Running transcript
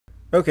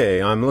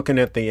Okay, I'm looking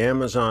at the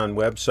Amazon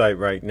website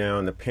right now,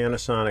 and the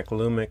Panasonic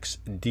LUMIX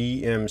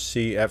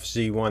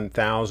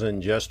DMC-FZ1000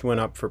 just went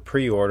up for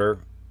pre-order,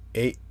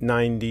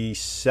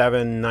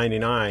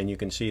 $897.99. You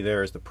can see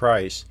there is the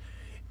price.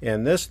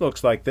 And this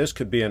looks like this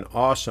could be an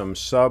awesome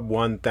sub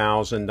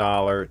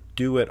 $1,000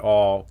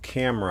 do-it-all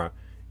camera.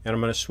 And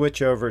I'm going to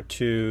switch over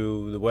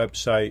to the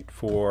website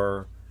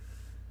for,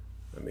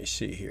 let me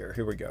see here.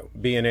 Here we go.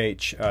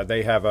 B&H.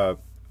 They have a,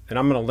 and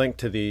I'm going to link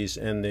to these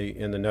in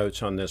the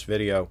notes on this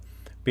video.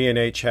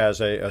 B&H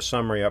has a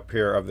summary up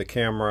here of the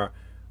camera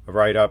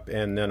right up,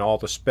 and then all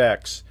the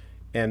specs.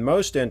 And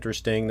most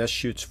interesting, this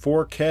shoots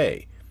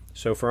 4K.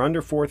 So for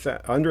under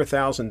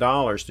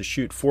 $1,000 to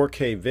shoot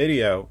 4K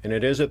video, and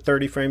it is at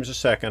 30 frames a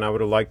second. I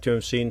would have liked to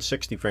have seen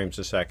 60 frames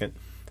a second,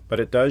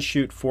 but it does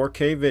shoot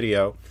 4K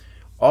video.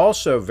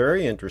 Also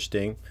very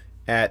interesting,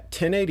 at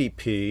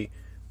 1080p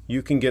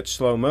you can get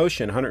slow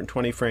motion,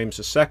 120 frames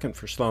a second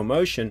for slow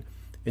motion,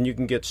 and you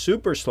can get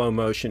super slow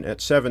motion at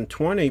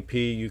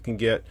 720p. You can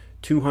get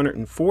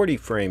 240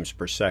 frames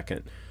per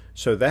second.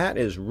 So that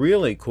is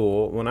really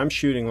cool. When I'm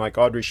shooting like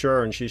Audrey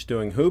Schur and she's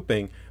doing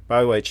hooping,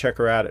 by the way, check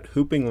her out at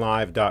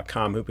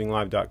hoopinglive.com,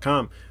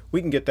 hoopinglive.com. We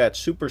can get that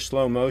super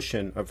slow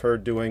motion of her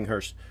doing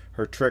her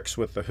tricks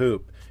with the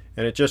hoop,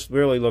 and it just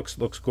really looks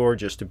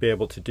gorgeous to be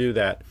able to do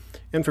that.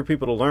 And for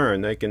people to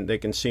learn, they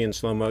can see in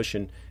slow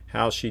motion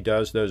how she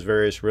does those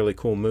various really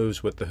cool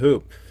moves with the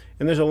hoop.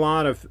 And there's a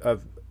lot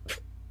of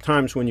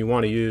times when you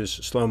want to use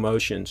slow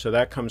motion, so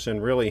that comes in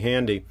really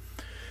handy.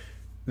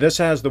 This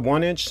has the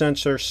 1-inch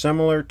sensor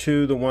similar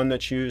to the one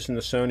that's used in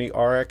the Sony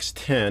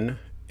RX10,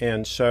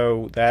 and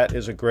so that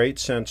is a great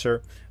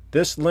sensor.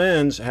 This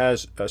lens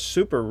has a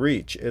super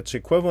reach. It's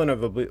equivalent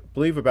of, I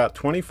believe, about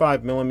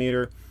 25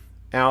 millimeter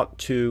out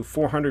to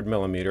 400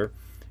 millimeter,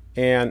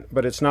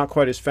 but it's not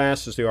quite as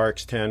fast as the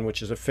RX10,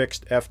 which is a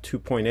fixed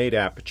f2.8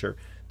 aperture.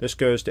 This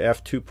goes to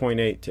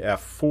f2.8 to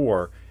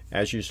f4.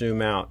 As you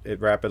zoom out,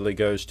 it rapidly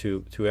goes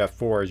to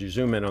f4 as you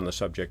zoom in on the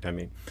subject, I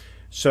mean.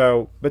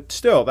 So, but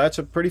still, that's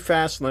a pretty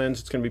fast lens.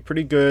 It's going to be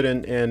pretty good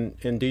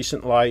in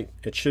decent light.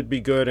 It should be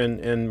good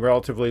in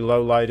relatively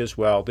low light as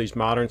well. These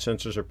modern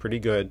sensors are pretty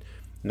good.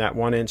 And that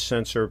 1-inch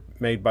sensor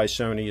made by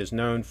Sony is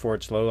known for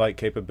its low light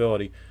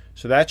capability.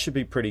 So that should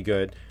be pretty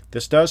good.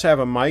 This does have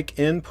a mic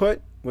input,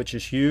 which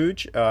is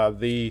huge.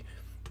 The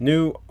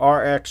new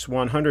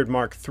RX100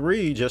 Mark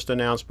III, just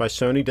announced by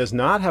Sony, does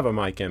not have a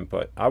mic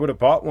input. I would have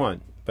bought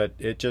one, but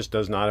it just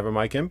does not have a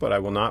mic input. I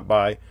will not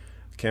buy a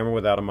camera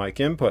without a mic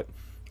input.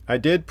 I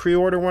did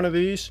pre-order one of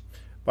these.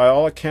 By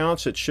all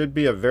accounts, it should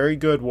be a very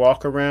good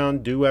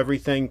walk-around,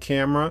 do-everything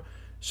camera.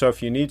 So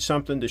if you need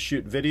something to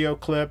shoot video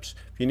clips,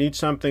 if you need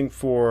something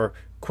for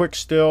quick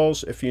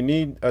stills, if you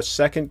need a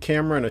second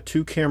camera and a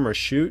 2-camera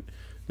shoot,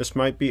 this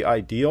might be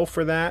ideal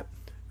for that.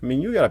 I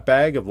mean, you got a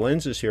bag of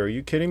lenses here. Are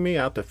you kidding me?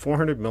 Out to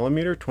 400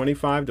 millimeter,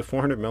 25 to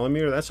 400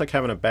 millimeter? That's like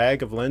having a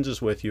bag of lenses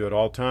with you at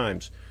all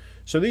times.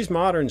 So these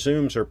modern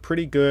zooms are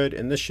pretty good,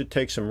 and this should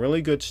take some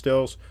really good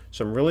stills,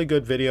 some really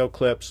good video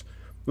clips.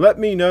 Let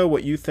me know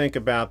what you think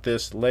about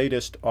this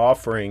latest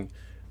offering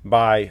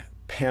by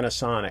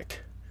Panasonic.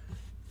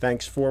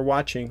 Thanks for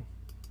watching.